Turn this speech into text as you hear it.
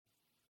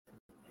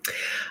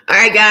All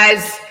right,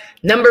 guys.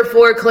 Number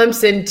 4,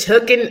 Clemson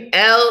took an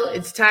L.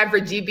 It's time for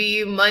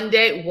GBU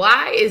Monday.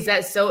 Why is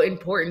that so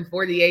important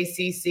for the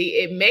ACC?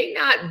 It may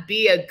not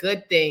be a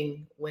good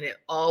thing when it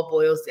all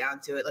boils down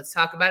to it. Let's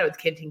talk about it with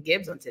Kenton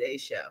Gibbs on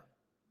today's show.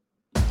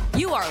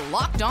 You are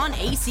Locked On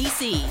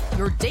ACC,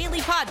 your daily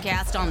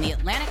podcast on the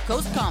Atlantic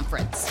Coast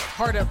Conference.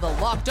 Part of the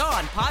Locked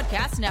On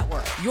Podcast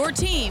Network, your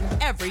team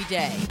every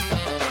day.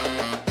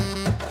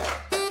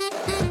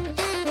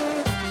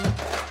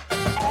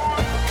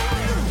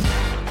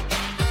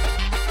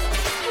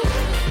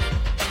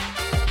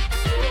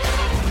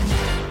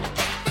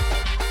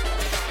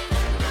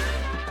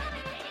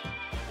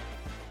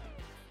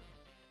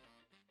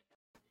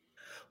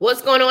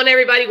 What's going on,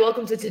 everybody?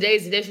 Welcome to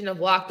today's edition of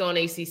Locked On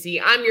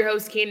ACC. I'm your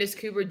host, Candace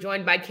Cooper,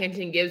 joined by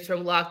Kenton Gibbs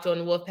from Locked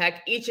On Wolfpack.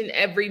 Each and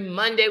every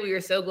Monday, we are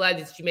so glad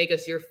that you make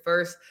us your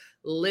first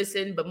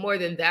listen. But more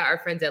than that, our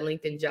friends at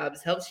LinkedIn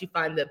Jobs helps you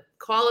find the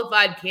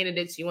qualified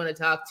candidates you want to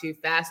talk to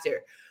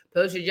faster.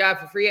 Post your job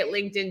for free at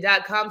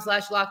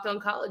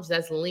linkedin.com/lockedoncollege.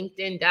 That's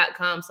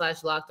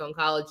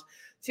linkedin.com/lockedoncollege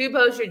to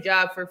post your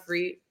job for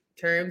free.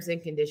 Terms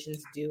and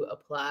conditions do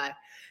apply.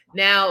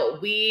 Now,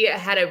 we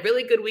had a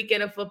really good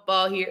weekend of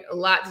football here, a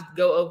lot to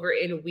go over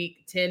in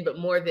week 10, but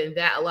more than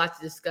that, a lot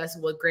to discuss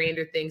what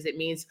grander things it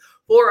means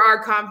for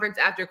our conference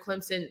after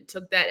Clemson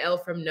took that L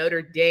from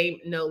Notre Dame,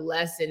 no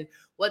less, and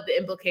what the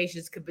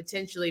implications could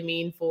potentially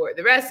mean for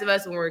the rest of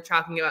us when we're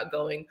talking about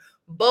going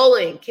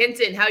bowling.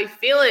 Kenton, how you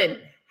feeling?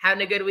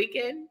 Having a good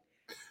weekend?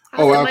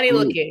 How's that money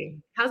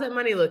looking? How's that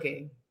money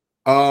looking?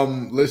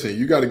 Listen,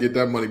 you got to get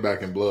that money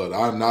back in blood.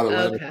 I'm not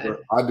a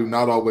I do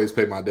not always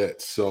pay my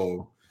debts,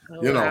 so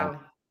if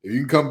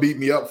you can come beat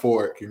me up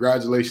for it,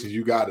 congratulations,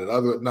 you got it.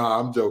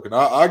 I'm joking.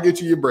 I'll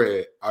get you your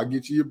bread.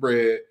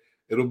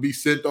 It'll be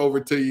sent over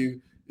to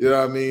you. You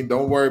know what I mean?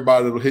 Don't worry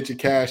about it. It'll hit your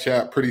Cash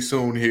App pretty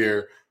soon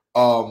here.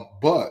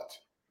 But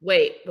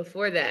wait,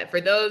 before that,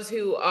 for those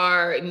who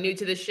are new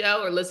to the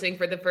show or listening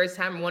for the first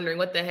time, wondering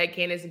what the heck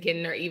Candace and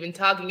Kenton are even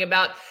talking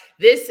about,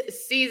 this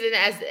season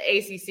as the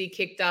ACC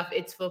kicked off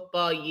its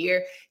football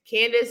year,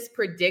 Candace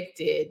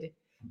predicted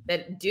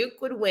that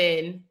Duke would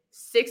win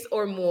 6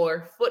 or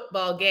more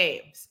football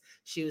games.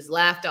 She was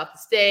laughed off the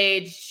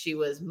stage. She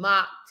was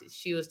mocked.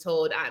 She was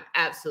told I'm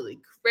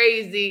absolutely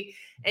crazy.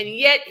 And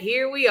yet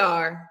here we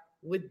are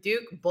with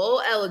Duke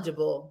bowl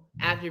eligible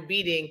after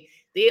beating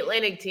the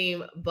Atlantic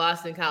team,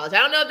 Boston College. I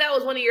don't know if that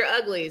was one of your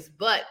uglies,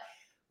 but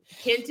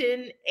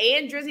Kenton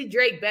and Drizzy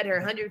Drake bet her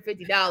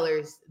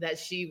 $150 that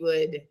she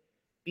would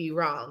be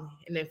wrong.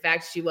 And in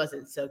fact, she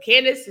wasn't. So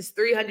Candace is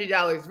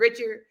 $300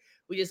 richer.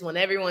 We just want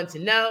everyone to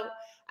know.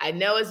 I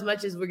know as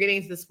much as we're getting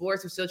into the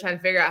sports, we're still trying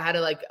to figure out how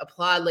to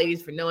applaud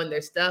ladies for knowing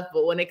their stuff.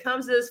 But when it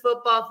comes to this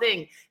football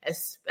thing,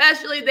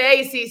 especially the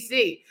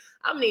ACC,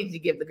 I'm going to need to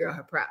give the girl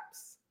her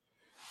props.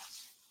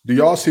 Do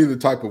y'all see the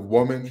type of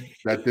woman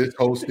that this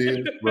host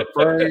is,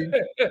 referring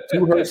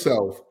to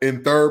herself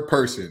in third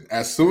person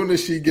as soon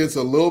as she gets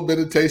a little bit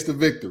of taste of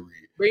victory?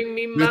 Bring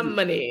me my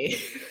money.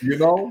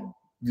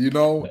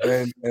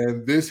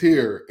 And this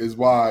here is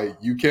why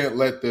you can't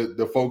let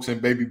the folks in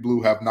baby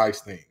blue have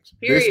nice things.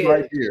 Period. This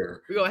right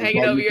here. We're going to hang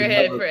it over your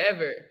head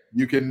forever.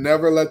 You can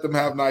never let them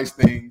have nice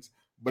things,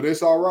 but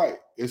it's all right.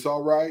 It's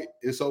all right.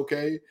 It's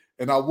okay.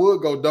 And I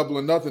would go double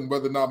or nothing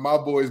whether or not my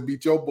boys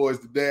beat your boys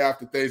the day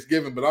after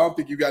Thanksgiving, but I don't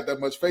think you got that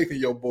much faith in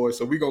your boys,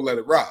 so we're going to let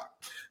it rock.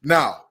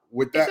 Now,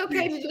 with that. It's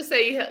okay to just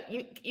say,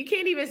 you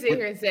can't even sit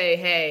here and say,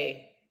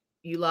 hey,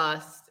 you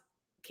lost.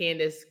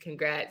 Candace,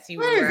 congrats. You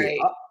were right.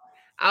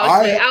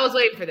 I was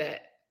waiting for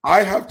that.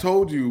 I have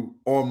told you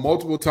on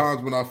multiple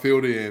times when I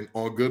filled in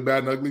on Good,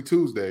 Bad, and Ugly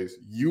Tuesdays,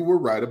 you were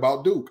right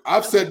about Duke.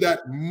 I've said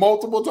that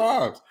multiple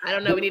times. I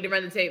don't know. We need to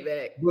run the tape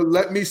back. But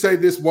let me say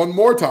this one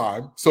more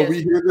time so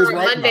we hear this right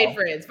now. For our Monday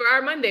friends. For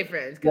our Monday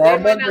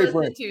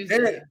friends.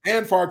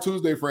 And for our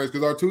Tuesday friends,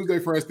 because our Tuesday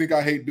friends think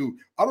I hate Duke.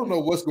 I don't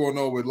know what's going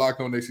on with Locked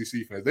On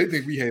ACC fans. They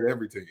think we hate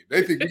every team.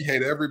 They think we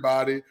hate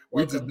everybody.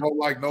 We just don't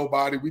like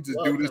nobody. We just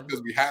do this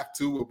because we have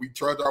to, and we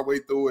trudge our way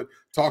through it,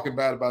 talking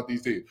bad about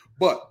these teams.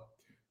 But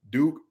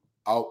Duke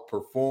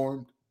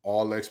outperformed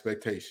all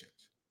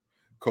expectations.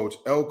 Coach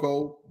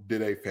Elko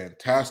did a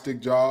fantastic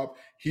job.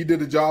 He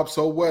did a job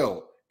so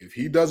well. If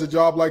he does a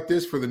job like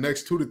this for the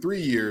next 2 to 3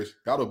 years,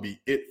 that'll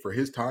be it for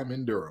his time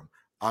in Durham.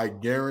 I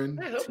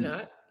guarantee. I hope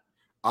not.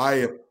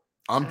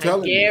 I'm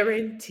telling you. I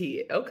guarantee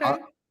it. Okay.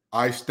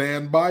 I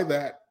stand by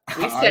that.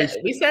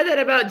 We said that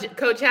about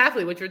Coach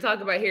Hafley, which we'll talk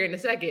about here in a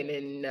second,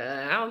 and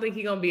I don't think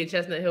he's going to be a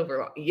Chestnut Hill for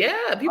long.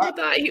 Yeah, people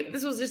thought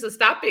this was just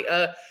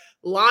a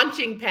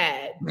launching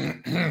pad.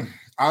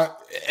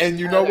 And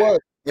you know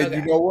what? And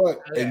you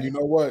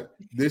know what?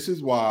 This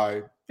is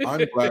why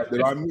I'm glad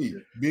that I'm me.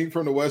 Being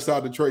from the West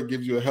Side of Detroit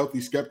gives you a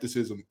healthy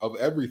skepticism of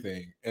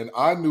everything. And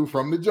I knew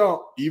from the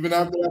jump, even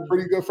after that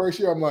pretty good first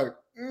year, I'm like,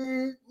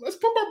 let's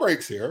pump our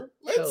brakes here.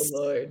 Let's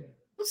slow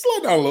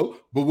down a little.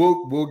 But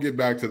we'll get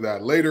back to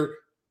that later.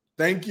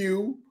 Thank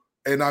you.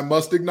 And I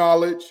must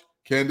acknowledge,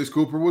 Candace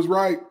Cooper was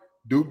right.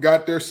 Duke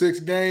got their 6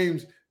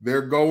 games.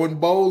 They're going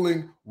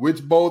bowling.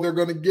 Which bowl they're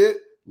going to get,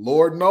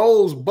 Lord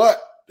knows.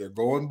 But They're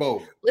going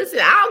bowling. Listen,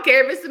 I don't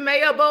care if it's the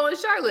Mayo Bowl in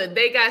Charlotte.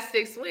 They got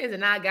 6 wins,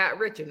 and I got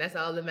Richard. That's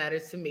all that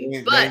matters to me. They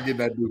ain't getting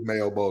that Duke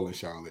Mayo Bowl in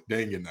Charlotte.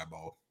 They ain't getting that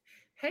bowl.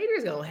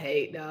 Haters gonna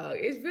hate, dog.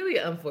 It's really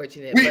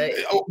unfortunate.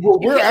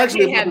 We're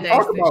actually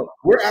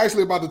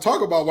about to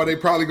talk about why they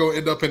probably gonna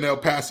end up in El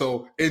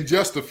Paso in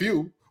just a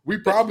few. We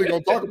probably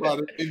gonna talk about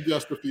it in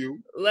just a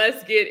few.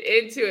 Let's get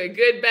into it.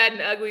 Good, bad,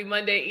 and ugly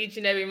Monday. Each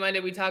and every Monday,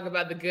 we talk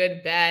about the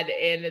good, bad,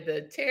 and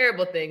the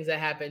terrible things that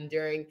happen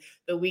during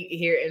the week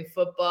here in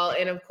football.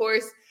 And of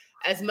course,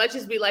 as much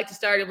as we like to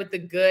start it with the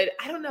good,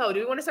 I don't know.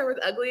 Do we want to start with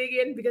ugly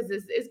again? Because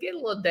it's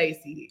getting a little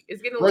dicey.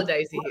 It's getting a little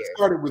dicey here.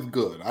 Started with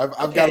good.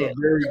 I've got a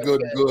very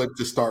good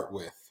to start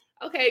with.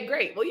 Okay,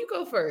 great. Well, you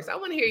go first. I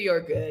want to hear your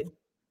good.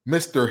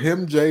 Mr.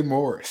 MJ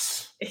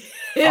Morris.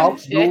 His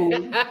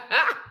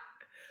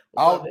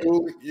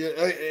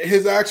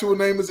actual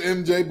name is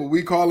MJ, but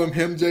we call him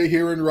MJ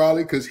here in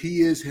Raleigh because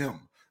he is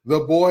him.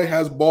 The boy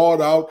has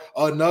balled out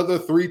another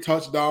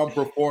 3-touchdown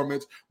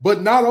performance,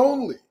 but not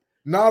only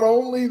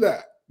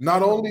the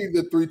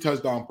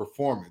 3-touchdown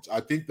performance.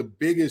 I think the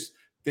biggest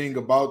thing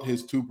about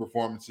his 2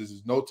 performances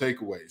is no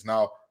takeaways.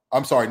 Now,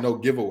 I'm sorry, no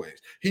giveaways.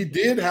 He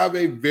did have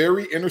a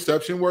very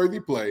interception-worthy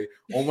play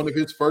on one of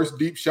his first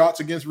deep shots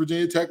against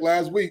Virginia Tech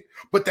last week,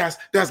 but that's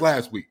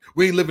last week.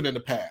 We ain't living in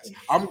the past.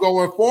 I'm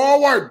going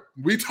forward.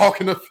 We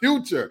talking the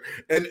future.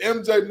 And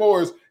MJ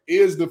Morris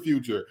is the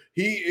future.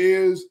 He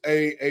is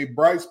a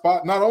bright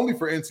spot, not only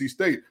for NC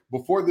State,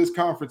 but for this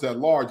conference at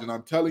large. And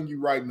I'm telling you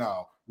right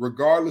now,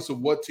 regardless of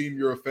what team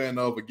you're a fan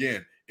of,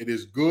 again, it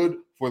is good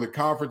for the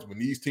conference when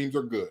these teams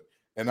are good.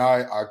 And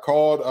I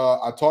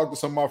talked to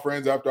some of my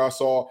friends after I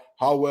saw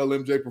how well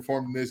MJ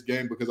performed in this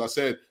game because I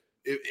said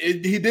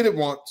he did it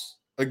once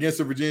against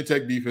the Virginia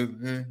Tech defense.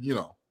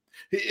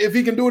 If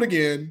he can do it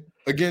again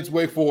against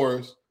Wake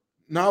Forest,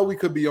 now we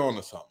could be on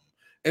to something.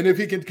 And if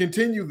he can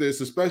continue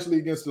this, especially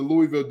against the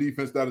Louisville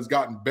defense that has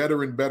gotten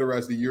better and better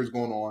as the year's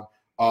going on,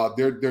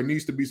 there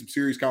needs to be some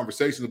serious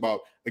conversations about,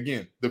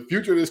 again, the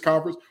future of this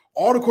conference.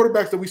 All the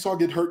quarterbacks that we saw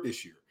get hurt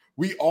this year,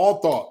 we all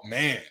thought,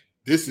 man,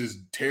 this is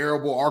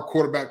terrible. Our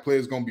quarterback play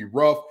is going to be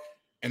rough.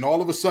 And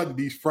all of a sudden,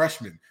 these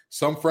freshmen,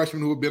 some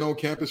freshmen who have been on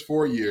campus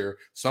for a year,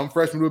 some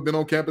freshmen who have been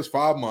on campus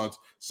 5 months,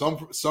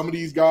 some of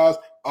these guys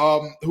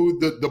who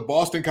the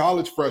Boston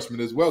College freshmen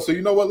as well. So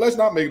you know what? Let's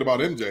not make it about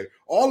MJ.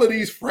 All of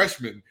these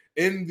freshmen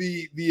in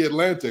the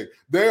Atlantic,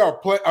 they are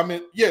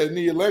in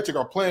the Atlantic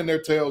are playing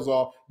their tails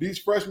off. These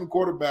freshman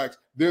quarterbacks,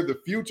 they're the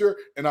future.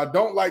 And I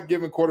don't like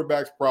giving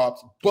quarterbacks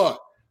props, but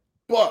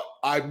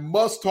I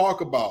must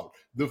talk about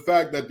the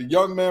fact that the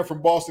young man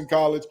from Boston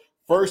College,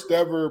 first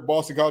ever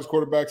Boston College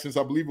quarterback since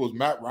I believe it was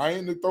Matt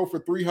Ryan to throw for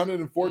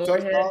 304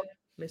 touchdowns.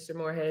 Mr.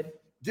 Moorhead.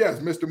 Yes,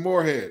 Mr.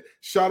 Moorhead.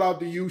 Shout out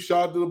to you.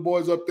 Shout out to the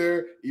boys up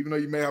there, even though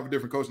you may have a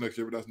different coach next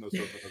year, but that's no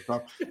stuff.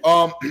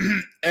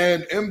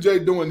 And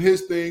MJ doing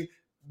his thing.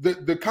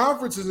 The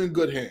conference is in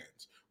good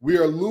hands. We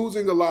are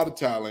losing a lot of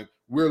talent.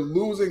 We're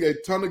losing a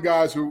ton of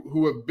guys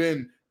who have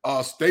been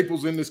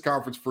staples in this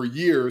conference for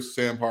years.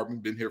 Sam Hartman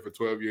been here for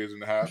 12 years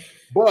and a half.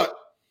 But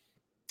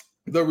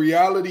the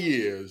reality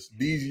is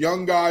these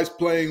young guys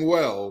playing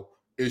well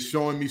is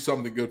showing me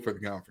something good for the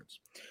conference.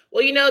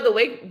 Well,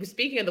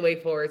 speaking of the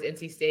Wake Forest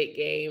NC State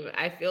game,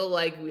 I feel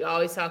like we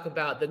always talk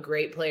about the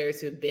great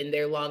players who've been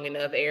there long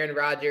enough, Aaron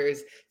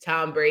Rodgers,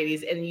 Tom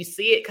Brady's, and you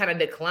see it kind of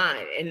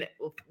decline. And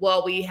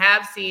while we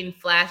have seen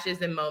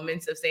flashes and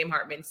moments of Sam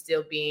Hartman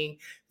still being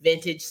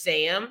vintage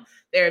Sam,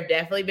 there have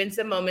definitely been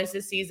some moments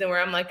this season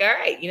where I'm like, all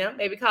right,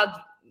 maybe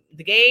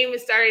the game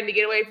is starting to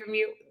get away from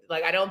you.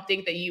 Like, I don't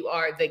think that you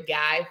are the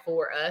guy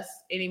for us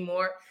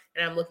anymore.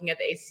 And I'm looking at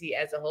the ACC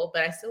as a whole,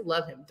 but I still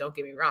love him. Don't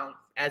get me wrong,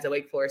 as a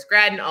Wake Forest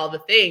grad and all the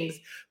things.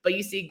 But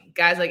you see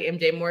guys like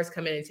MJ Morris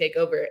come in and take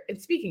over.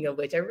 And speaking of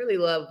which, I really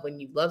love when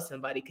you love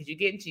somebody because you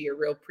get into your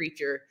real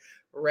preacher,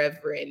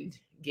 Reverend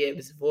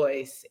Gibbs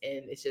voice,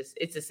 and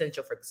it's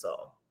essential for the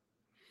soul.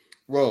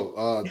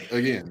 Well,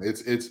 again,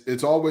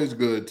 it's always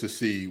good to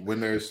see when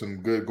there's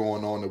some good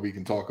going on that we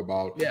can talk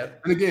about. Yeah.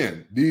 And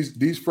again,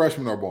 these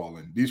freshmen are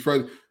balling.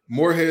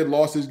 Moorhead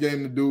lost his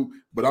game to Duke,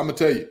 but I'm gonna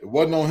tell you, it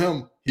wasn't on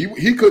him.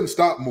 He couldn't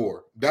stop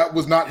Moore. That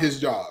was not his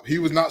job. He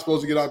was not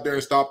supposed to get out there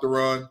and stop the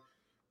run.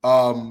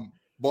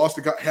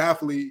 Boston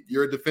Hafley,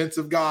 you're a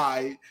defensive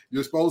guy.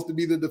 You're supposed to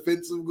be the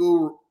defensive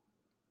guru.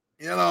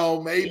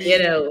 Maybe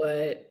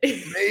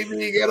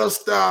maybe get a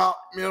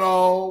stop.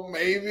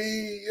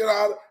 Maybe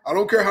I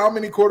don't care how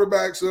many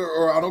quarterbacks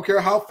or I don't care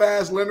how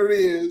fast Leonard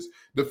is.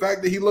 The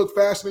fact that he looked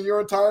faster than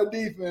your entire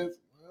defense.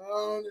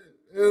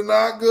 It's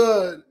not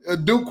good. A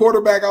Duke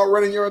quarterback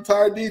outrunning your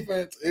entire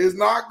defense is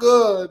not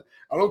good.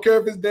 I don't care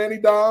if it's Danny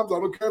Dimes. I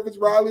don't care if it's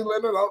Riley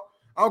Leonard. I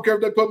don't care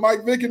if they put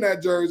Mike Vick in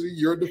that jersey.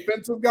 You're a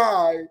defensive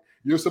guy.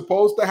 You're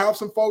supposed to have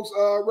some folks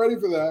ready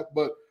for that.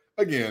 But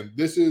again,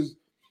 this is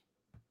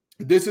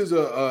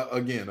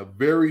a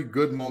very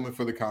good moment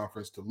for the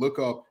conference to look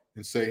up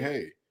and say,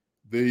 hey,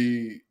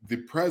 the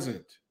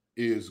present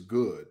is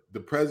good. The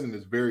present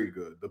is very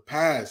good. The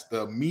past,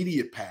 the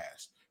immediate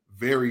past,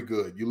 very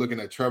good. You're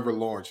looking at Trevor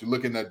Lawrence. You're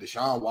looking at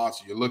Deshaun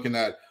Watson. You're looking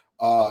at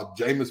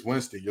Jameis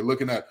Winston. You're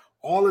looking at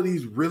all of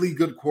these really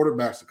good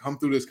quarterbacks to come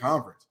through this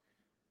conference.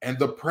 And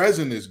the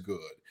present is good.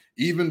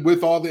 Even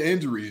with all the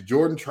injuries,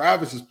 Jordan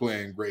Travis is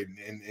playing great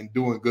and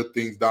doing good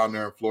things down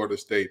there in Florida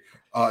State.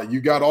 You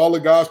got all the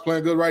guys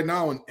playing good right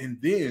now,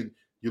 and then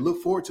you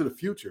look forward to the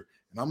future.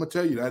 And I'm going to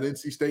tell you, that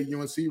NC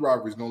State-UNC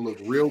rivalry is going to look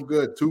real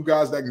good. Two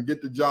guys that can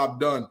get the job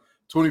done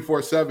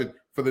 24/7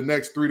 for the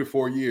next 3 to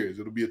 4 years.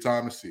 It'll be a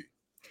time to see.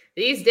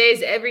 These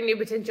days, every new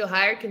potential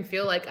hire can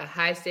feel like a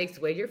high-stakes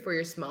wager for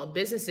your small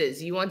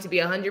businesses. You want to be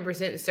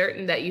 100%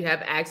 certain that you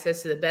have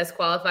access to the best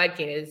qualified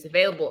candidates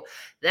available.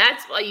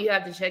 That's why you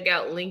have to check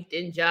out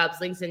LinkedIn Jobs.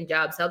 LinkedIn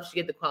Jobs helps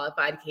you get the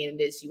qualified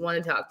candidates you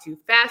want to talk to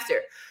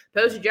faster.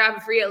 Post your job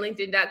for free at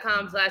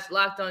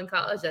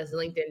linkedin.com/lockedoncollege. That's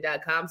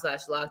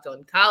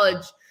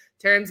linkedin.com/lockedoncollege.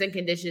 Terms and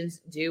conditions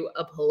do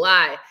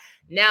apply.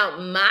 Now,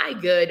 my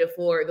good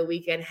for the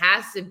weekend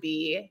has to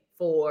be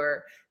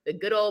for the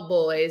good old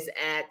boys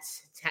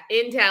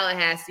in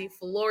Tallahassee.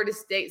 Florida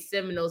State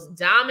Seminoles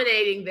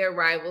dominating their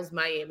rivals,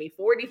 Miami,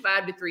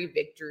 45-3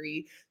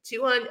 victory.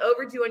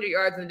 Over 200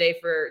 yards in the day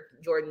for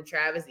Jordan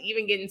Travis,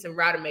 even getting some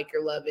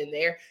Rodemaker love in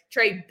there.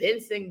 Trey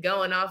Benson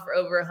going off for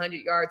over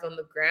 100 yards on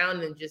the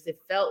ground, and just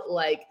it felt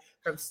like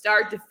from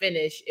start to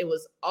finish, it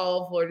was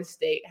all Florida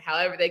State.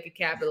 However they could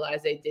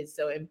capitalize, they did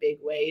so in big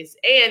ways.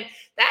 And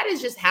that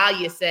is just how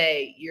you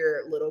say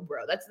your little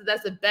bro. That's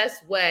the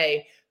best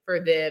way for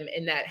them,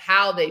 in that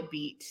how they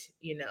beat,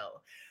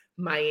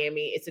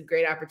 Miami. It's a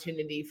great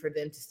opportunity for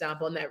them to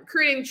stomp on that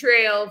recruiting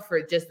trail,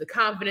 for just the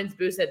confidence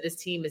boost that this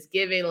team is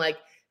giving. Like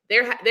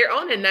they're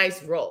on a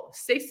nice roll,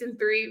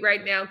 6-3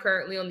 right now,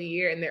 currently on the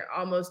year, and they're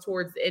almost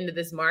towards the end of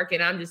this mark.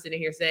 And I'm just sitting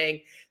here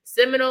saying,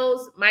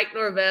 Seminoles, Mike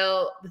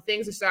Norvell, the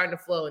things are starting to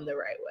flow in the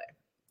right way.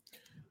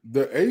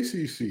 The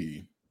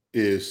ACC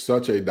is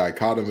such a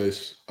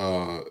dichotomous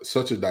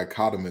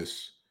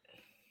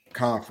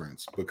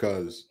conference,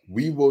 because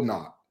we will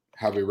not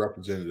have a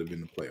representative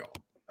in the playoff.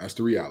 That's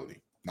the reality.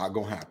 Not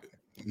gonna happen.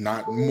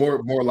 Not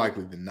more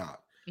likely than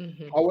not.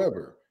 Mm-hmm.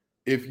 However,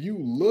 if you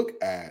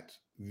look at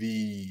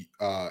the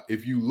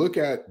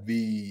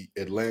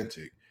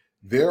Atlantic,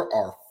 there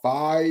are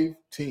 5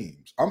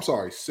 teams. I'm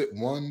sorry, 6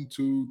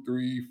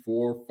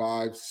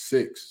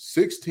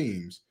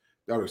 teams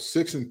that are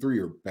 6-3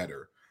 or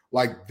better.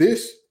 Like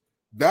this,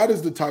 that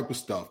is the type of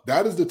stuff.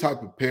 That is the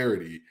type of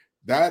parity.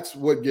 That's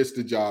what gets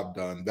the job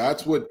done.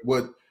 That's what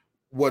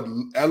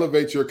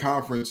elevates your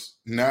conference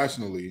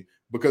nationally,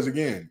 because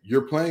again,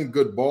 you're playing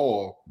good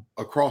ball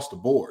across the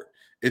board.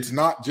 It's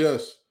not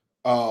just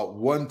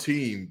one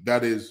team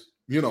that is,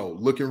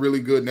 looking really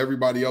good and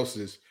everybody else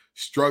is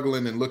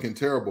struggling and looking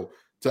terrible.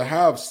 To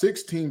have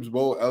 6 teams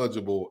bowl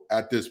eligible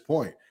at this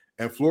point,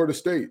 and Florida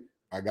State,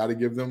 I got to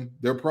give them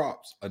their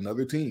props.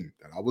 Another team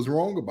that I was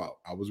wrong about.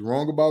 I was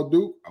wrong about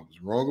Duke. I was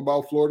wrong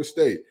about Florida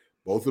State.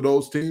 Both of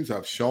those teams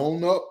have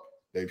shown up.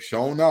 They've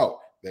shown out.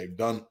 They've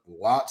done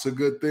lots of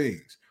good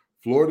things.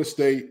 Florida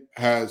State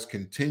has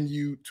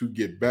continued to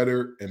get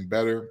better and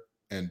better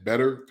and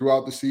better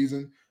throughout the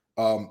season,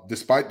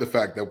 despite the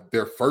fact that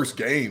their first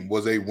game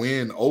was a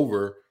win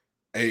over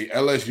a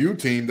LSU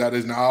team that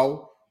is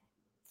now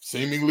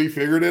seemingly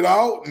figured it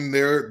out, and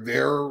they're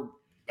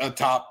a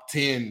top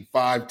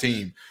 10-5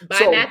 team.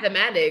 By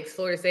mathematics,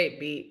 Florida State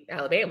beat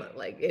Alabama.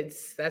 Like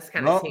that's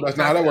kind of that's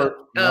not how that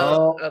works.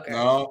 Oh, okay.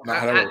 No, not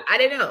how that works. I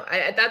didn't know.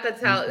 I thought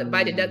that's how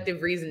by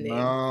deductive reasoning.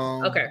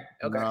 No. Okay.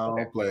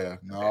 Player.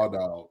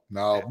 No.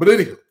 But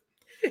anyway,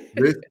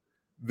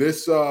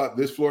 this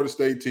Florida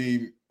State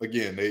team,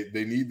 again,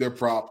 they need their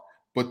prop,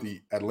 but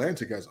the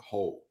Atlantic as a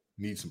whole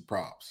needs some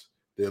props.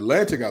 The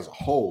Atlantic as a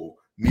whole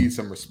needs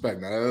some respect.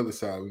 Now, the other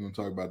side, we're going to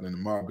talk about that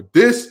tomorrow. But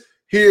this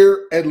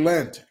here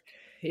Atlantic.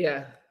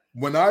 Yeah.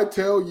 When I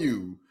tell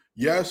you,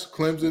 yes,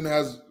 Clemson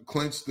has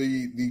clinched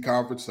the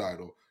conference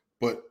title,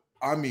 but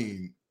I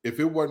mean, if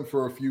it wasn't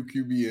for a few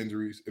QB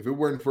injuries, if it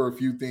weren't for a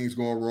few things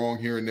going wrong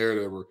here and there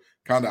that were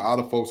kind of out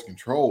of folks'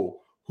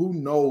 control, who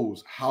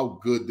knows how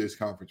good this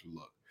conference would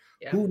look?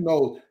 Yeah. Who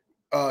knows?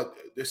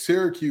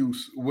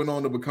 Syracuse went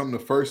on to become the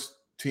first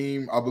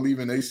team, I believe,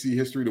 in ACC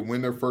history to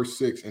win their first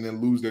 6 and then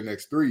lose their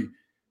next 3.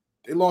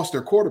 They lost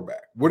their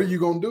quarterback. What are you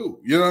going to do?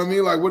 You know what I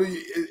mean? Like,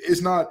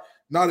 it's not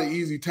an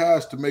easy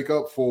task to make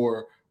up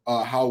for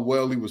how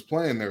well he was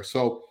playing there.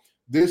 So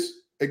this,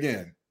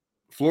 again,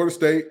 Florida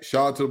State,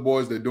 shout out to the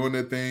boys. They're doing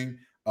their thing.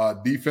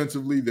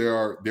 Defensively,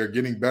 they're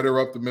getting better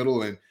up the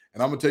middle. And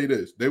I'm going to tell you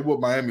this, they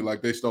whooped Miami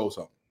like they stole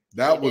something.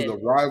 That was a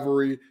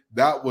rivalry.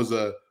 That was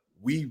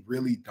we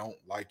really don't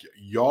like you.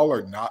 Y'all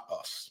are not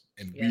us,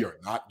 and we are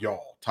not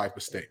y'all type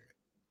of statement.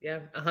 Yeah,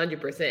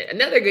 100%.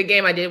 Another good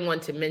game I did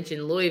want to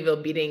mention,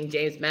 Louisville beating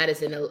James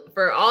Madison.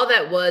 For all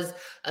that was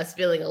us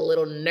feeling a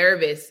little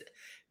nervous,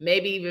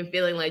 maybe even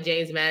feeling like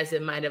James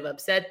Madison might have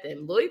upset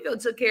them, Louisville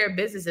took care of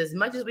business. As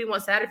much as we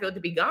want Satterfield to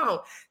be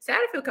gone,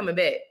 Satterfield coming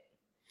back.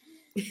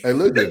 Hey,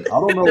 listen, I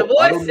don't know. The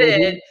boy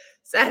said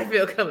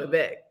Satterfield coming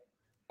back.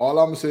 All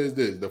I'm going to say is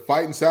this. The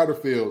fighting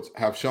Satterfields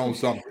have shown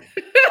something.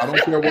 I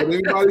don't care what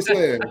anybody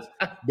says.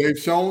 They've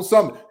shown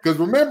something. Because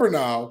remember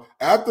now,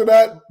 after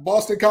that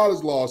Boston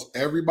College loss,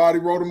 everybody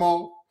wrote them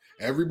off.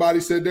 Everybody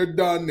said they're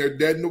done. They're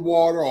dead in the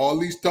water. All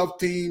these tough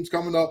teams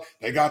coming up.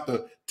 They got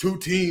the 2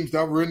 teams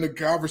that were in the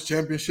conference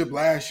championship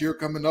last year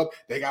coming up.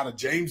 They got a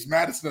James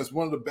Madison that's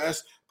one of the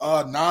best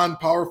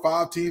non-Power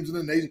 5 teams in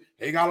the nation.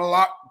 They got a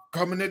lot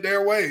coming in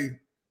their way.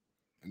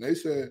 And they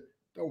said,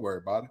 don't worry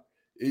about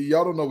it.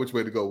 Y'all don't know which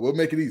way to go. We'll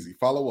make it easy.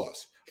 Follow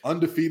us.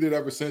 Undefeated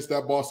ever since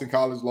that Boston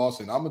College loss.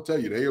 And I'm going to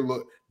tell you,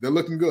 they're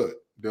looking good.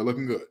 They're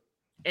looking good.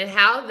 And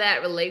how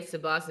that relates to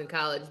Boston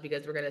College,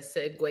 because we're going to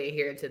segue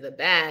here into the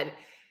bad,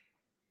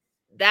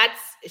 that's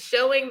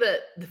showing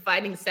the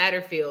fighting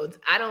Satterfields.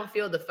 I don't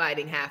feel the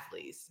fighting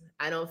Hafleys.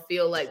 I don't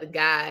feel like the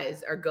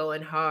guys are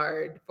going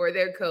hard for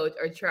their coach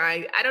or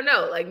trying. I don't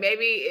know. Like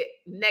maybe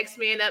next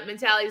man up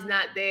mentality is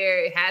not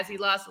there. Has he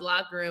lost the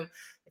locker room?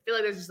 I feel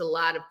like there's just a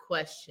lot of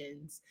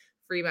questions.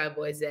 Free my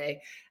boy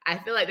Zay. I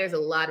feel like there's a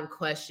lot of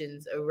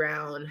questions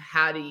around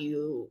how do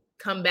you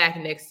come back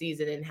next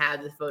season and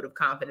have this vote of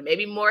confidence.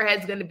 Maybe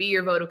Moorhead's going to be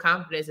your vote of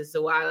confidence as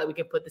to why we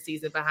can put the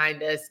season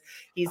behind us.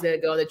 He's going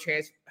to go in the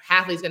transfer.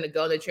 Hafley's going to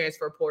go in the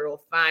transfer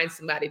portal, find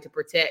somebody to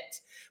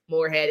protect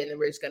Moorhead, and then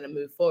we're just going to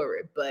move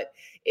forward. But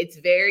it's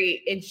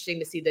very interesting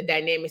to see the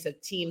dynamics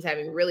of teams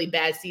having really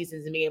bad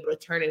seasons and being able to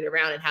turn it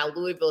around, and how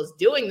Louisville is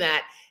doing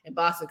that, and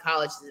Boston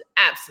College is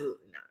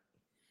absolutely not.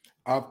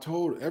 I've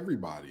told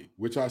everybody,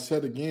 which I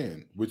said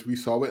again, which we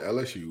saw with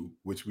LSU,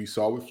 which we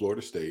saw with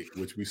Florida State,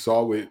 which we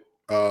saw with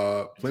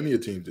plenty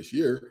of teams this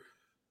year.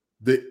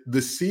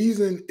 The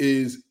season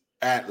is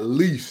at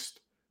least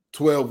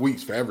 12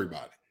 weeks for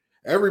everybody.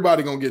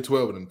 Everybody gonna get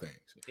 12 of them things.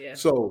 Yeah.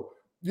 So,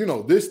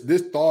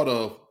 this thought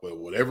of, well,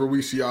 whatever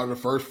we see out of the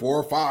first 4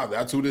 or 5,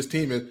 that's who this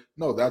team is.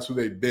 No, that's who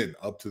they've been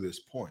up to this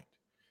point.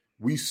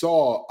 We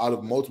saw out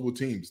of multiple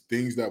teams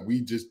things that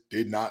we just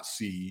did not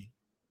see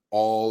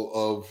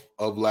all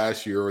of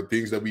last year, or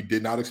things that we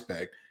did not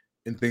expect,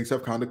 and things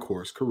have kind of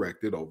course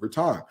corrected over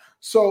time.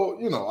 So,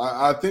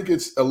 I think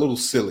it's a little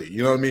silly.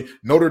 You know what I mean?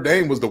 Notre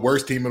Dame was the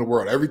worst team in the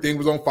world. Everything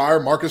was on fire.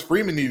 Marcus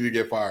Freeman needed to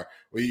get fired.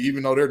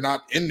 Even though they're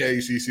not in the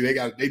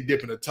ACC, they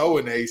dipping a toe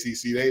in the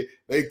ACC.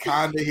 They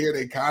kind of here,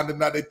 they kind of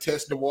not. They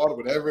test the water,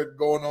 whatever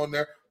going on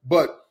there.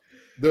 But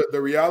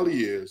the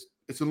reality is,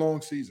 it's a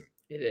long season.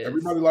 It is.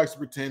 Everybody likes to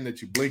pretend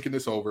that you blink and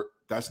it's over.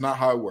 That's not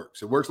how it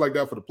works. It works like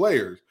that for the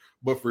players,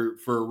 but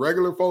for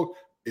regular folks,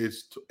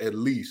 it's at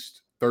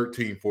least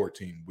 13,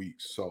 14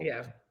 weeks. So,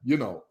 yeah.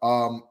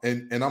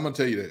 And I'm going to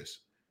tell you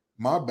this,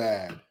 my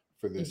bad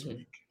for this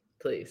week.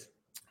 Please.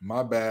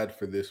 My bad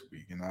for this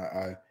week. And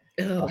I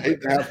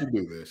hate to have to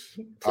do this.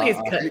 Please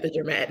cut the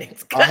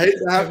dramatics. I hate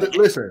to have to,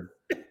 listen,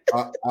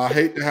 I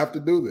hate to have to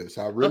do this.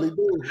 I really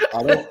do.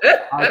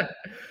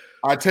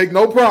 I take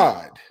no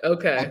pride.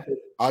 Okay.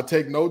 I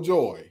take no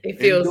joy. It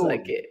feels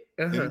like it.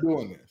 In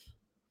doing this.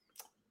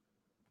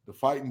 The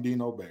fighting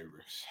Dino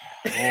Babers.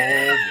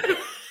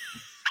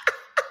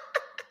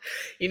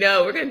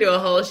 Oh, we're going to do a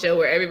whole show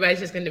where everybody's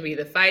just going to be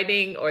the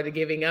fighting or the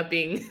giving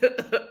upping,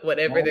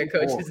 whatever their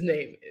coach's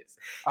name is.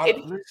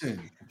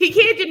 Listen. He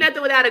can't do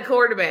nothing without a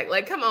quarterback.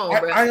 Like, come on,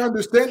 bro. I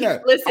understand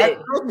that.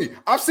 Listen. Trust me.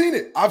 I've seen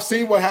it. I've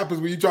seen what happens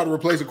when you try to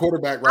replace a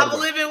quarterback. Right I'm a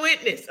living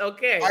witness.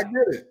 Okay.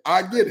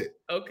 I get it.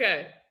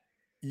 Okay.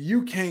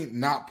 You can't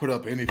not put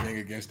up anything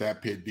against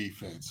that Pitt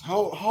defense.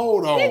 Hold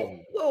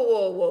on.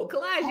 Whoa.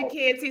 Kalijah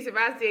Kancey,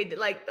 Sebastian,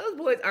 like, those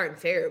boys aren't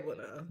terrible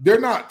now. They're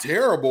not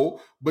terrible,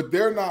 but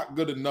they're not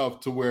good enough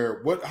to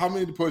where, how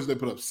many points did they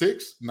put up?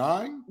 6,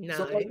 9? 9.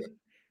 Something like that?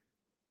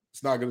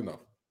 It's not good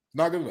enough.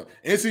 Not good enough.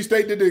 NC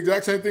State did the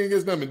exact same thing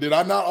against them. And did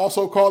I not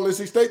also call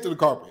NC State to the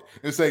carpet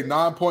and say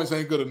 9 points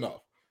ain't good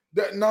enough?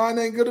 That 9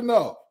 ain't good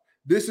enough.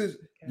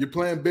 You're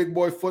playing big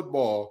boy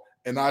football.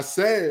 And I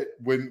said,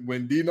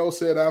 when Dino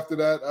said after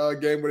that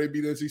game where they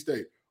beat NC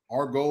State,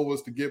 our goal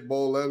was to get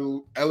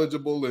bowl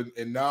eligible,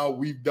 and now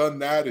we've done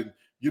that, and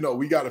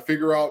we got to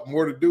figure out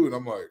more to do. And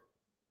I'm like,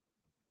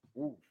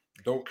 ooh,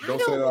 don't say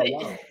that out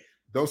loud.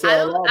 Don't say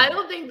that out loud. I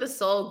don't think the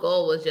sole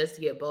goal was just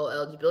to get bowl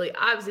eligibility.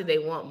 Obviously, they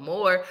want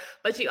more,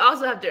 but you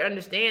also have to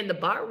understand the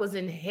bar was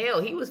in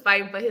hell. He was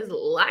fighting for his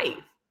life.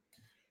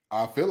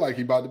 I feel like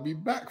he about to be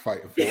back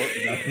fighting for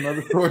it. That's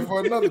another story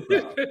for another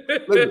time.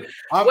 Listen,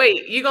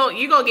 wait, you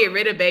gonna get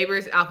rid of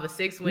Babers off a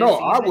 6-win season? No,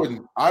 I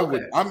wouldn't. I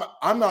wouldn't.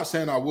 I'm not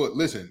saying I would.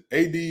 Listen,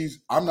 ADs.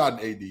 I'm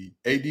not an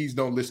AD. ADs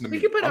don't listen to me.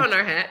 We can put on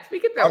our hats. We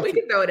can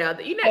throw it out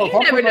there. You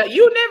never know.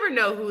 You never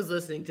know who's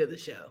listening to the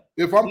show.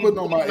 If I'm putting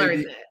on my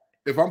AD,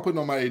 if I'm putting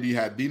on my AD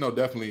hat, Dino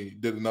definitely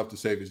did enough to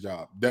save his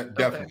job.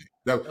 Definitely.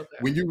 Okay.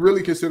 When you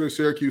really consider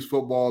Syracuse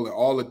football and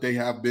all that they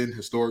have been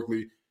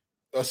historically,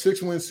 a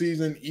 6-win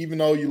season, even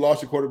though you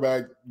lost your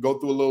quarterback, go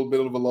through a little bit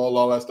of a lull,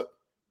 all that stuff,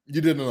 you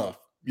did enough.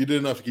 You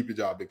did enough to keep your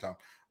job big time.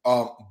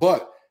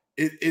 But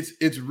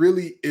it's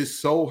really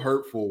so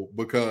hurtful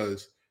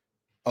because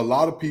a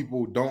lot of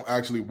people don't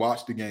actually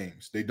watch the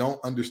games. They don't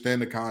understand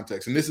the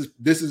context. And this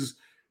is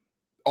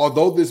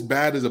although this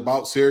bad is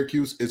about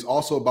Syracuse, it's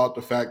also about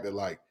the fact that,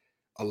 like,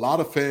 a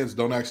lot of fans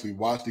don't actually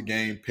watch the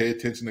game, pay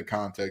attention to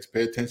context,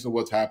 pay attention to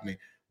what's happening,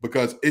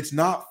 because it's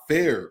not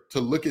fair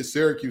to look at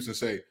Syracuse and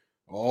say,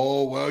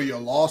 oh, well, you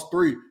lost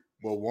 3.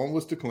 Well, one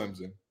was to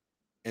Clemson.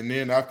 And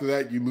then after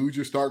that, you lose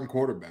your starting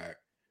quarterback.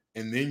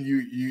 and then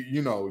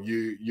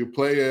you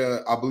play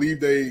I believe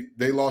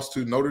they lost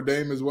to Notre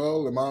Dame as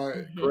well. Am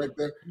I correct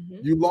there?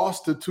 Mm-hmm. You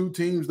lost to two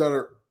teams that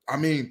are,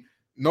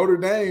 Notre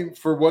Dame,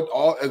 for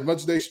as much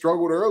as they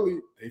struggled early,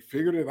 they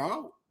figured it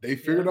out.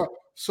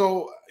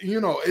 So,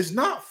 it's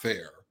not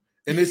fair.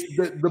 And it's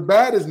the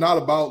bad is not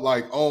about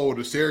like, oh,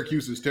 the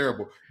Syracuse is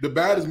terrible. The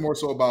bad is more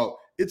so about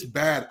it's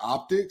bad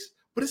optics,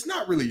 but it's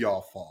not really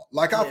y'all fault.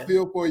 Like, I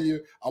feel for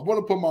you. I want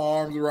to put my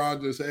arms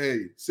around you and say, hey,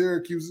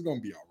 Syracuse is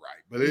going to be all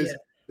right. But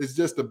it's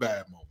just a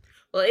bad moment.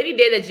 Well, any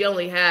day that you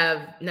only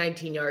have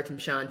 19 yards from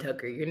Sean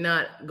Tucker, you're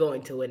not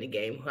going to win a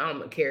game. I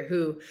don't care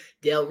who,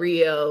 Del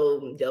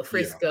Rio, Del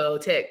Frisco,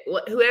 Tech,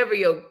 whoever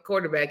your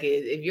quarterback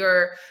is. If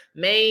your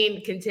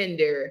main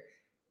contender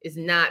is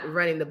not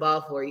running the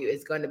ball for you,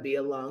 it's going to be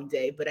a long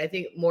day. But I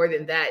think more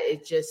than that,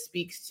 it just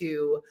speaks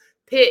to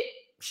Pitt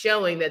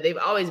showing that they've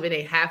always been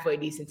a halfway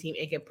decent team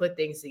and can put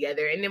things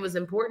together. And it was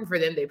important for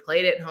them. They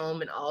played at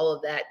home and all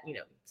of that,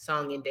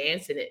 song and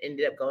dance, and it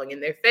ended up going in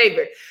their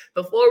favor.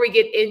 Before we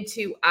get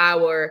into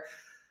our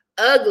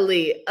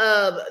ugly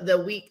of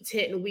the Week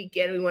 10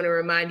 weekend, we want to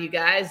remind you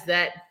guys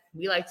that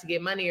we like to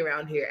get money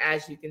around here.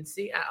 As you can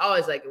see, I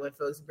always like it when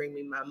folks bring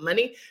me my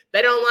money.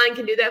 BetOnline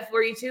can do that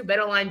for you too.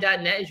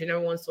 BetOnline.net is your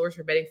number one source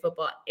for betting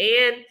football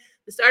and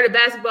the start of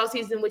basketball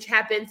season, which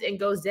happens and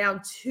goes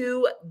down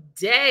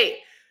today.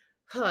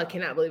 I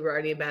cannot believe we're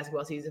already in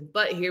basketball season,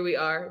 but here we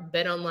are.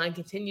 BetOnline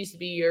continues to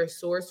be your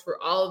source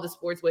for all of the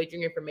sports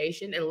wagering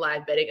information and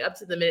live betting up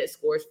to the minute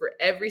scores for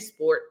every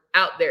sport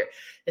out there.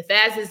 The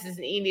fastest and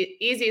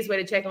easiest way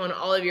to check on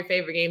all of your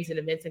favorite games and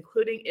events,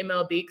 including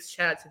MLB.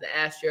 Shout out to the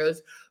Astros,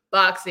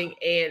 boxing,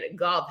 and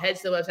golf. Head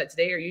to the website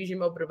today or use your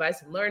mobile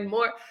device and learn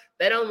more.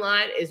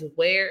 BetOnline is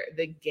where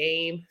the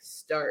game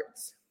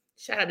starts.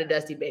 Shout out to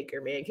Dusty Baker,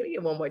 man. Can we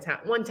get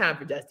one time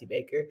for Dusty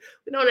Baker?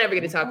 We don't ever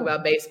get to talk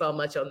about baseball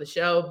much on the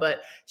show,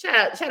 but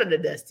shout out to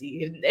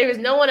Dusty. If there was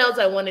no one else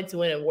I wanted to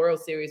win a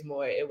World Series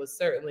more, it was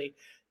certainly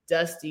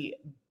Dusty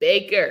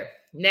Baker.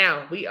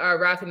 Now, we are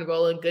rocking and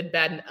rolling, good,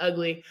 bad, and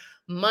ugly.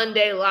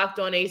 Monday, Locked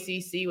On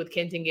ACC with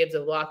Kenton Gibbs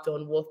of Locked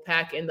On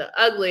Wolfpack. And the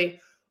ugly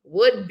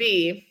would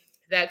be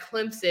that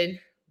Clemson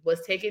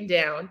was taken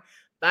down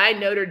by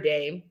Notre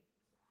Dame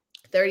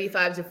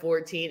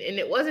 35-14. And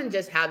it wasn't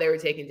just how they were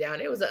taken down.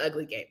 It was an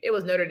ugly game. It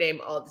was Notre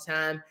Dame all the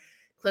time.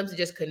 Clemson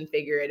just couldn't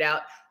figure it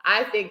out.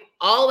 I think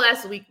all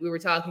last week we were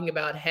talking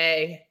about,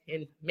 hey,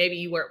 and maybe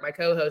you weren't my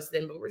co-host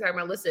then, but we're talking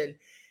about, listen,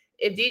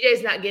 if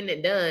DJ's not getting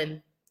it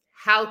done,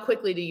 how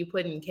quickly do you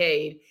put in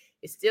Cade?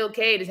 It's still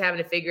Cade is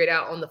having to figure it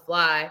out on the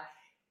fly.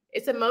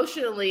 It's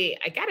emotionally,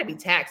 I got to be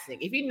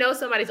taxing. If you know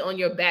somebody's on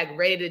your back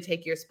ready to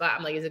take your spot,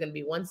 I'm like, is it going to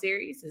be one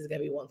series? Is it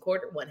going to be one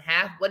quarter, one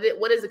half? What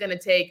is it going to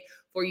take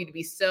for you to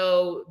be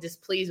so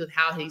displeased with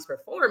how he's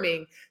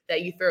performing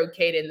that you throw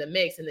Cade in the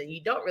mix and then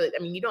you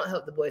don't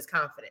help the boys'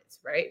 confidence,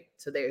 right?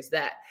 So there's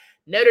that.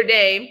 Notre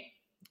Dame,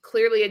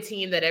 clearly a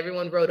team that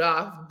everyone wrote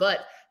off,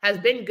 but has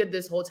been good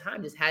this whole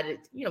time. Just had to,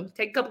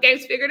 take a couple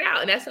games figured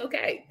out, and that's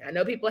okay. I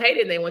know people hate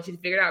it and they want you to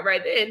figure it out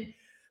right then,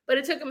 but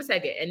it took them a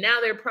second. And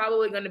now they're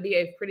probably going to be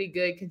a pretty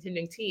good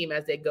contending team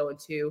as they go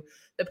into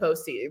the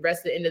postseason, rest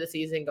of the end of the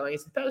season, going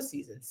into the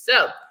postseason.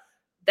 So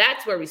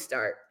that's where we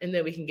start, and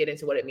then we can get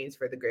into what it means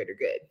for the greater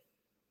good.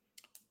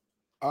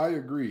 I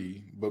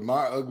agree, but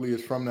my ugly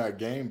is from that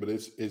game, but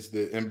it's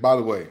and by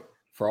the way,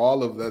 for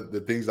all of the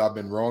things I've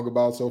been wrong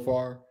about so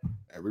far,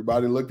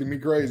 everybody looked at me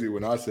crazy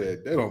when I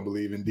said they don't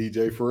believe in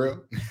DJ for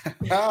real.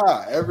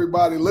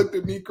 Everybody looked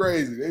at me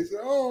crazy. They said,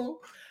 oh,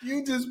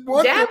 you just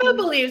want Dabo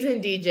believes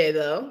in DJ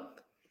though.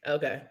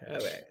 Okay. All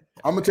right.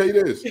 I'm going to tell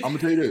you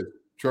this.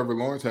 Trevor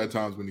Lawrence had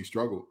times when he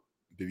struggled.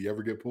 Did he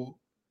ever get pulled?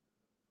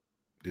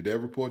 Did they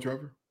ever pull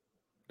Trevor?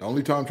 The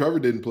only time Trevor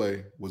didn't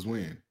play was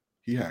when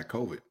he had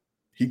COVID.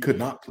 He could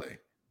not play.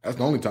 That's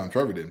the only time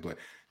Trevor didn't play.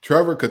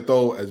 Trevor could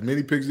throw as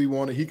many picks as he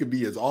wanted. He could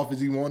be as off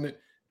as he wanted.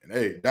 And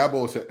hey,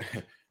 Dabo said,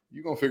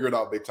 you're going to figure it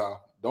out big time.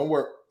 Don't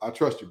worry. I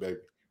trust you, baby.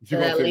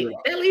 That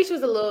leash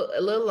was a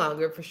little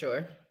longer for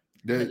sure.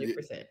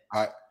 100%.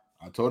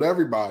 I told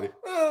everybody,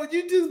 oh,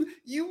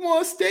 you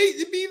want State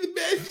to be the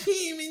best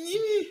team.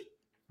 And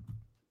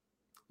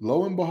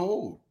lo and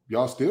behold,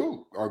 y'all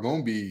still are going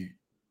to be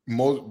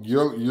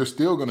you're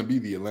still going to be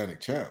the Atlantic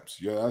champs.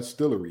 Yeah, that's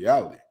still a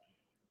reality.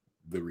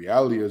 The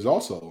reality is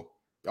also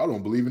y'all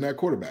don't believe in that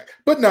quarterback.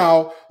 But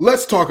now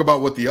let's talk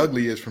about what the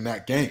ugly is from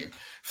that game.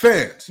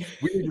 Fans,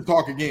 we need to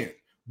talk again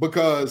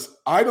because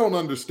I don't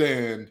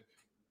understand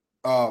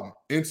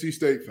NC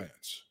State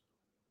fans,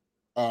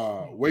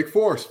 Wake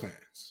Forest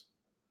fans,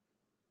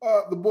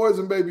 the boys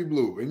in baby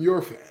blue, and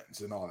your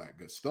fans and all that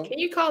good stuff. Can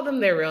you call them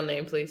their real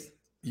name, please?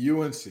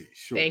 UNC,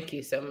 sure. Thank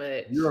you so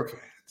much. Your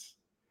fans.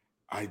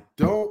 I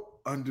don't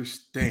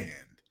understand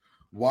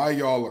why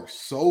y'all are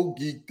so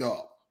geeked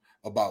up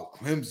about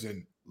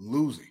Clemson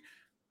losing.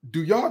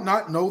 Do y'all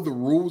not know the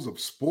rules of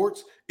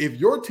sports? If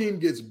your team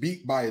gets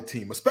beat by a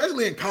team,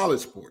 especially in college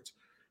sports,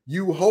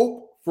 you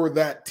hope for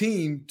that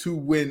team to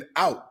win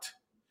out.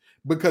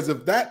 Because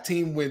if that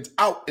team wins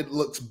out, it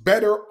looks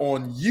better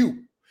on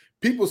you.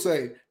 People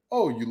say,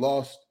 oh, you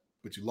lost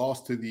but you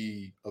lost to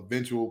the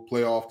eventual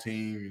playoff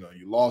team.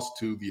 You lost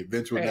to the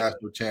eventual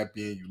national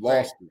champion. You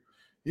lost to,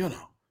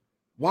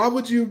 why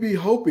would you be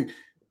hoping?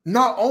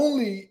 Not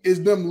only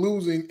is them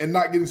losing and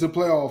not getting to the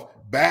playoff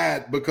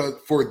bad because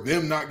for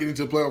them not getting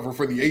to the playoff or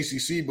for the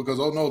ACC because,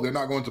 oh no, they're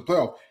not going to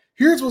playoff.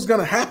 Here's what's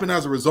going to happen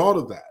as a result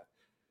of that.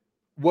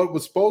 What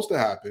was supposed to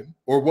happen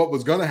or what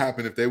was going to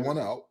happen if they won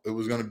out, it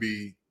was going to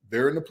be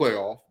they're in the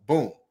playoff,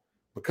 boom.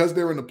 Because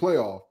they're in the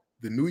playoff,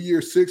 the New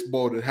Year's Six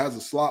Bowl that has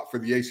a slot for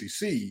the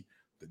ACC,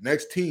 the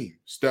next team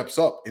steps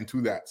up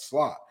into that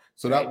slot.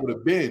 So that would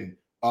have been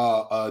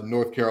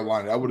North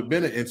Carolina. That would have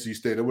been an NC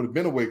State. That would have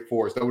been a Wake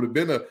Forest. That would have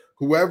been a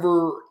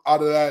whoever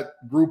out of that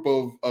group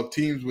of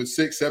teams with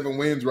 6-7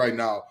 wins right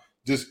now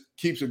just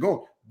keeps it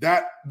going.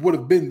 That would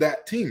have been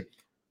that team.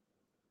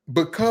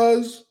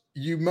 Because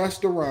you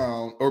messed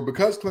around or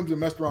because Clemson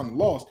messed around and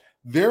lost,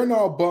 they're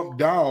now bumped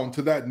down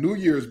to that New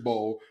Year's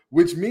Bowl,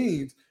 which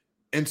means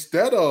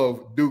instead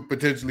of Duke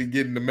potentially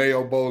getting the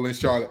Mayo Bowl in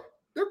Charlotte,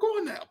 they're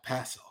going to El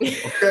Paso,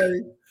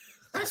 okay?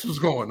 That's what's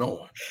going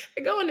on.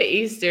 They're going to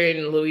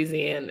Eastern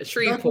Louisiana,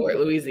 Shreveport,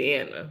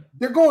 Louisiana.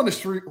 They're going to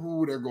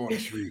Shreveport. They're going to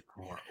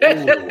Shreveport.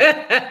 They're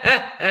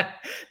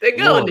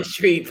going to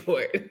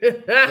Shreveport.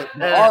 The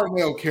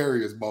Arnell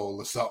Carriers Bowl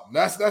or something.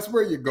 That's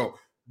where you go.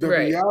 The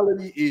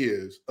reality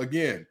is,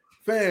 again,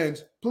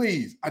 fans,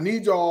 please, I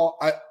need y'all.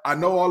 I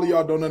know all of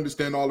y'all don't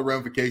understand all the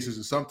ramifications,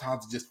 and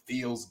sometimes it just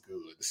feels good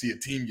to see a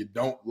team you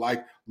don't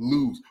like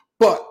lose.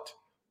 But,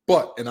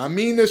 and I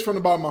mean this from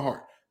the bottom of my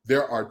heart,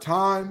 there are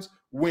times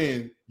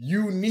when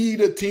you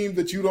need a team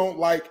that you don't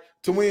like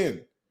to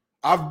win.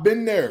 I've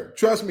been there.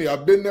 Trust me,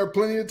 I've been there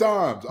plenty of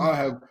times. I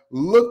have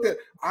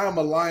I am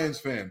a Lions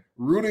fan.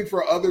 Rooting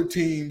for other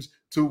teams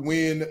to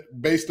win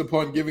based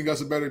upon giving us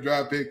a better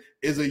draft pick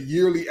is a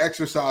yearly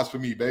exercise for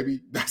me,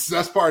 baby.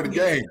 That's part of the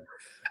game.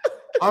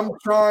 I'm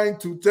trying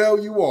to tell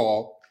you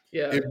all,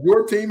 if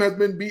your team has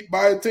been beat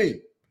by a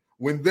team,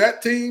 when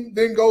that team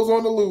then goes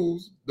on to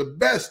lose, the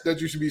best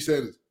that you should be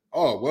saying is,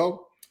 oh,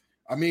 well,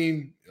 I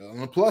mean, on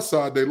the plus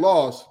side, they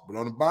lost, but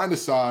on the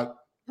minus side, it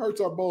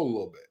hurts our bowl a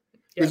little bit.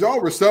 Because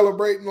y'all were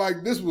celebrating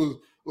like this was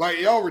like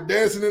y'all were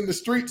dancing in the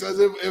streets as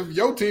if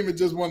your team had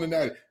just won the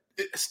natty.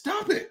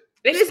 Stop it.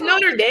 And it's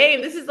Notre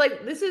Dame. This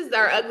is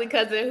our ugly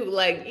cousin who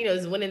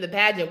is winning the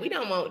pageant. We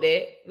don't want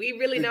that. We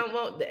really don't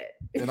want that.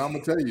 And I'm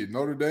gonna tell you,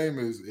 Notre Dame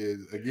is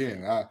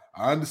again.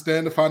 I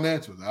understand the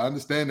financials. I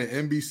understand the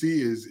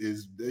NBC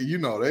is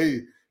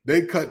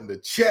they cutting the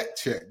check.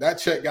 That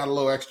check got a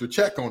little extra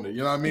check on it. You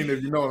know what I mean?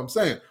 If you know what I'm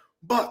saying.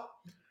 But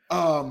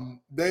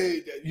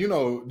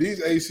these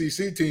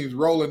ACC teams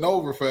rolling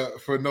over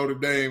for Notre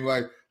Dame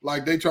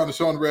like they trying to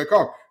show on the red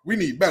carpet. We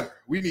need better.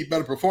 We need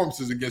better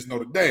performances against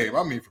Notre Dame.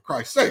 I mean, for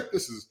Christ's sake,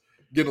 this is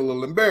getting a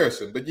little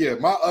embarrassing. But yeah,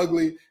 my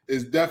ugly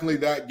is definitely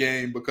that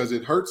game because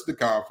it hurts the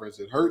conference.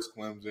 It hurts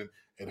Clemson.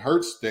 It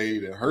hurts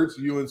State. It hurts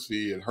UNC.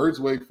 It hurts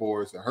Wake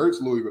Forest. It hurts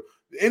Louisville.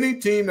 Any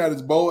team that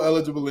is bowl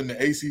eligible in the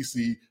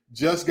ACC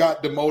just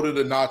got demoted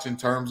a notch in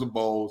terms of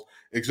bowls,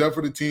 except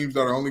for the teams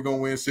that are only going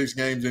to win 6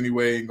 games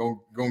anyway and going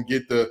to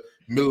get the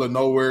middle of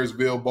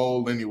nowheresville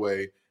bowl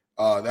anyway.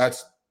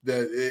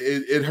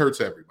 It hurts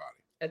everybody.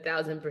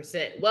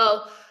 1,000%.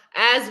 Well,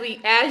 as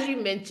you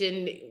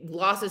mentioned,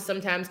 losses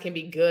sometimes can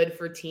be good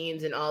for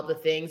teams and all the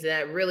things. And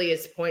that really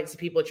is points to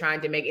people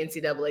trying to make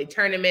NCAA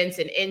tournaments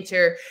and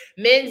enter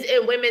men's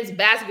and women's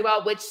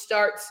basketball, which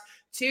starts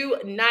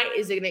tonight.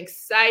 Is an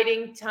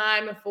exciting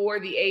time for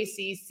the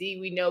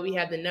ACC. We know we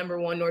have the number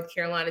 1 North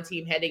Carolina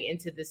team heading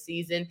into the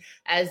season,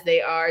 as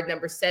they are.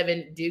 Number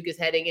 7 Duke is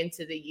heading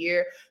into the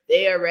year.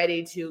 They are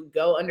ready to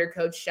go under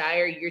Coach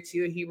Shire. Year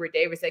 2, Hubert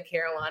Davis at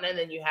Carolina. And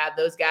then you have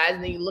those guys.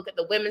 And then you look at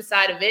the women's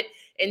side of it,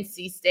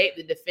 NC State,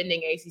 the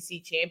defending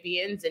ACC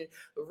champions, and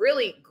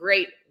really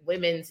great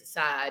women's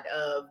side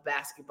of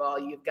basketball.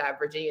 You've got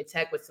Virginia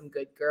Tech with some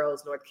good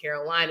girls, North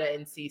Carolina,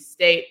 NC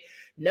State,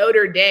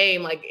 Notre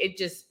Dame, it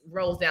just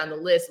rolls down the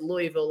list.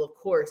 Louisville, of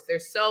course.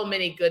 There's so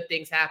many good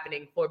things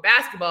happening for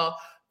basketball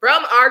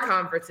from our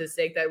conference's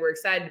sake that we're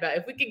excited about.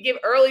 If we could give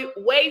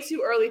way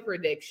too early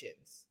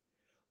predictions,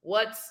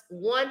 what's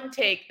one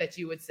take that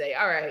you would say,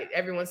 all right,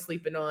 everyone's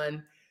sleeping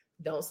on,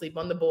 don't sleep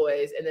on the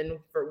boys, and then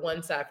for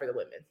one side for the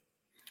women?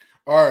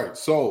 All right,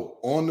 so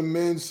on the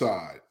men's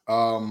side,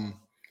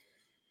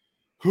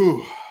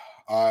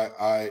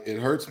 it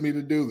hurts me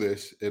to do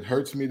this.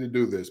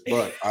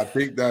 But I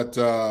think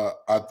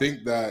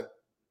that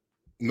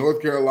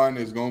North Carolina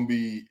is going to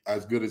be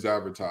as good as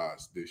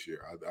advertised this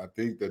year. I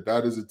think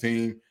that is a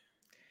team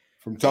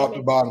from top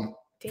to bottom.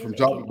 From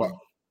top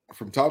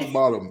to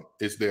bottom,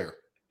 it's there.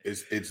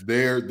 It's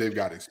there. They've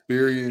got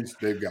experience.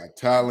 They've got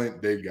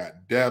talent. They've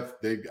got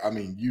depth.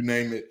 You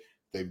name it,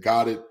 they've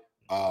got it.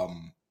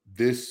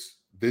 This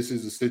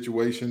is a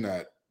situation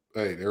that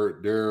they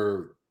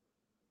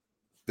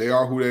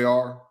are who they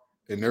are,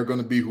 and they're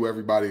going to be who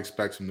everybody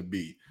expects them to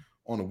be.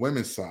 On the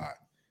women's side,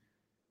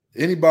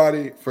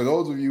 for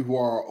those of you who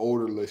are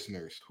older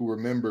listeners who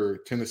remember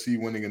Tennessee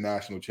winning a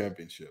national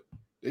championship,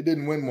 they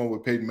didn't win one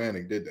with Peyton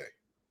Manning, did they?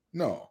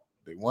 No,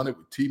 they won it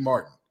with T.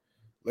 Martin.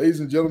 ladies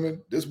and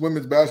gentlemen, this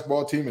women's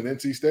basketball team at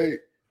NC State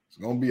is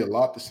going to be a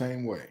lot the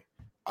same way.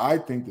 I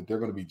think that they're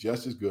going to be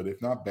just as good,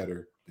 if not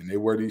better, than they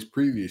were these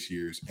previous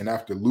years. And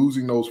after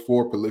losing those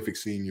 4 prolific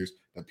seniors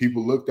that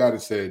people looked at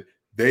and said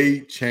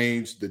they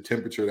changed the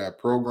temperature of that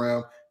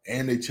program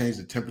and they changed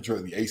the temperature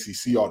of the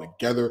ACC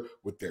altogether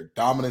with their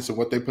dominance and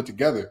what they put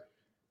together,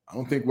 I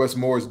don't think Wes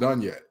Moore is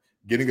done yet.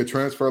 Getting a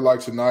transfer like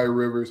Sanaya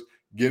Rivers,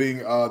 getting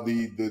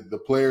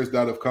the players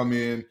that have come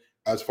in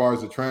as far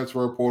as the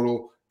transfer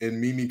portal and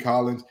Mimi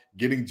Collins,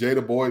 getting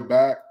Jada Boyd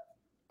back,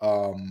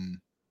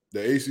 the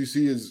ACC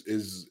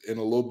is in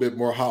a little bit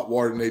more hot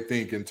water than they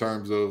think in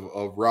terms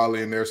of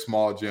rallying their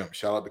small gym.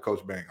 Shout out to Coach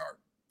Banghart.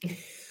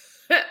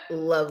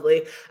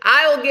 Lovely.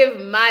 I will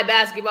give my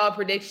basketball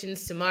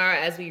predictions tomorrow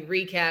as we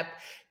recap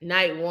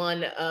night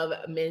 1 of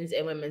men's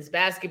and women's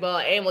basketball.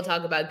 And we'll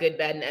talk about good,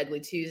 bad, and ugly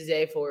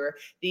Tuesday for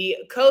the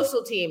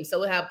Coastal team. So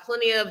we'll have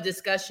plenty of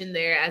discussion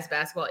there as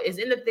basketball is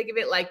in the thick of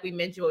it. Like we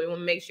mentioned, but we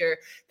want to make sure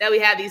that we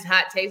have these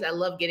hot takes. I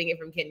love getting it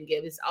from Kenton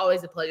Gibbs. It's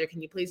always a pleasure.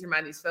 Can you please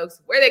remind these folks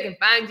where they can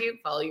find you,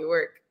 follow your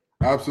work?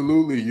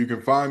 Absolutely. You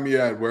can find me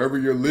at wherever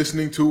you're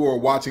listening to or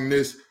watching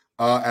this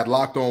at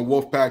Locked On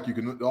Wolfpack. You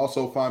can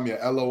also find me at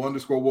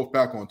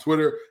LO_Wolfpack on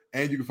Twitter.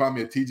 And you can find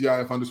me at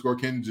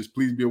TGIF_Kenton. Just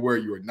please be aware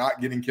you are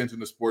not getting Kenton,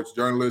 the sports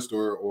journalist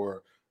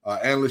or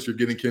analyst. You're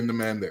getting Kenton, the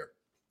man there.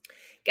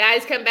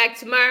 Guys, come back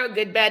tomorrow.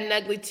 Good, bad, and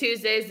ugly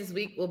Tuesdays. This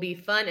week will be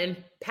fun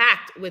and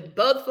packed with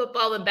both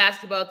football and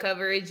basketball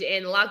coverage.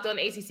 And Locked On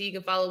ACC, you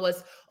can follow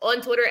us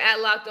on Twitter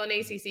at Locked On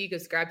ACC. You can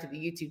subscribe to the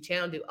YouTube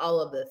channel, do all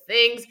of the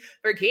things.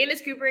 For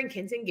Candace Cooper and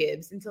Kenton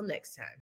Gibbs, until next time.